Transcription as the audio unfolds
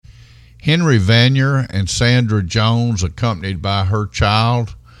Henry Vanier and Sandra Jones, accompanied by her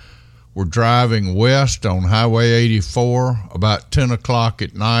child, were driving west on Highway 84 about 10 o'clock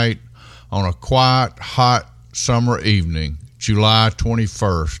at night on a quiet, hot summer evening, July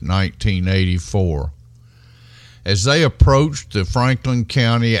 21st, 1984. As they approached the Franklin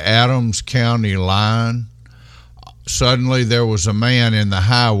County-Adams County line, suddenly there was a man in the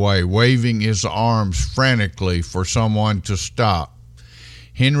highway waving his arms frantically for someone to stop.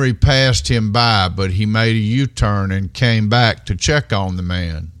 Henry passed him by, but he made a U-turn and came back to check on the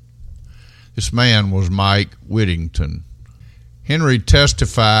man. This man was Mike Whittington. Henry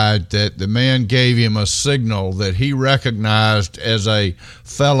testified that the man gave him a signal that he recognized as a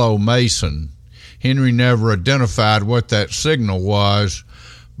fellow Mason. Henry never identified what that signal was,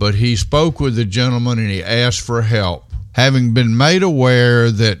 but he spoke with the gentleman and he asked for help. Having been made aware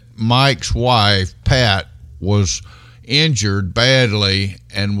that Mike's wife, Pat, was injured badly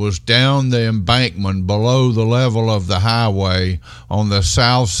and was down the embankment below the level of the highway on the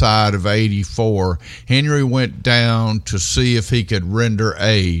south side of 84, Henry went down to see if he could render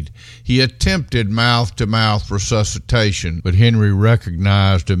aid. He attempted mouth-to-mouth resuscitation, but Henry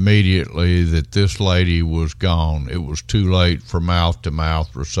recognized immediately that this lady was gone. It was too late for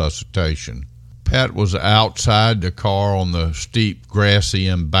mouth-to-mouth resuscitation. Pat was outside the car on the steep, grassy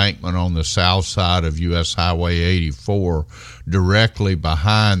embankment on the south side of U.S. Highway 84, directly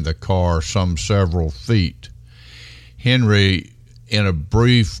behind the car some several feet. Henry, in a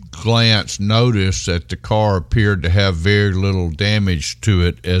brief glance, noticed that the car appeared to have very little damage to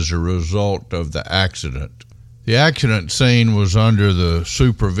it as a result of the accident. The accident scene was under the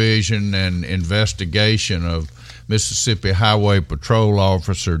supervision and investigation of Mississippi Highway Patrol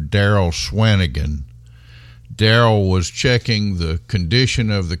Officer Darrell Swanigan. Darrell was checking the condition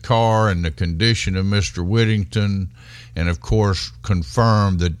of the car and the condition of Mr. Whittington, and of course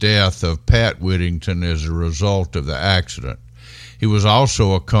confirmed the death of Pat Whittington as a result of the accident. He was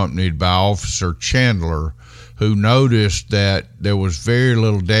also accompanied by Officer Chandler, who noticed that there was very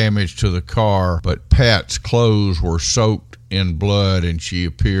little damage to the car, but Pat's clothes were soaked in blood and she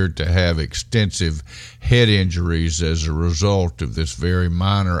appeared to have extensive head injuries as a result of this very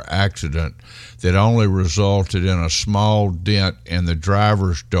minor accident that only resulted in a small dent in the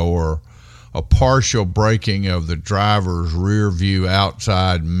driver's door, a partial breaking of the driver's rear view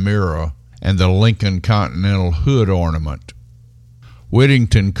outside mirror, and the Lincoln Continental hood ornament.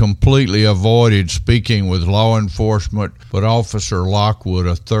 Whittington completely avoided speaking with law enforcement, but Officer Lockwood,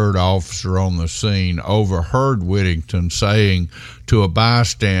 a third officer on the scene, overheard Whittington saying to a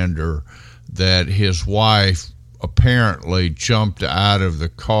bystander that his wife apparently jumped out of the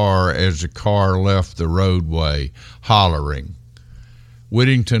car as the car left the roadway, hollering.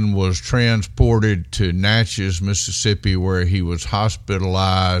 Whittington was transported to Natchez, Mississippi, where he was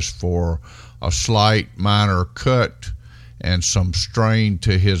hospitalized for a slight minor cut and some strain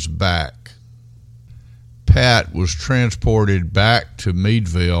to his back. Pat was transported back to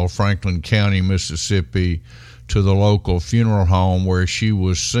Meadville, Franklin County, Mississippi, to the local funeral home where she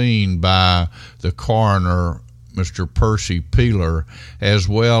was seen by the coroner, Mr. Percy Peeler, as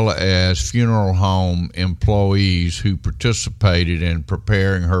well as funeral home employees who participated in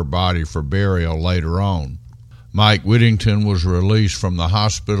preparing her body for burial later on. Mike Whittington was released from the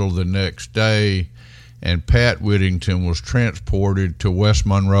hospital the next day, and Pat Whittington was transported to West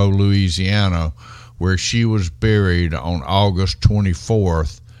Monroe, Louisiana, where she was buried on August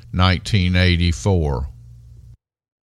 24th, 1984.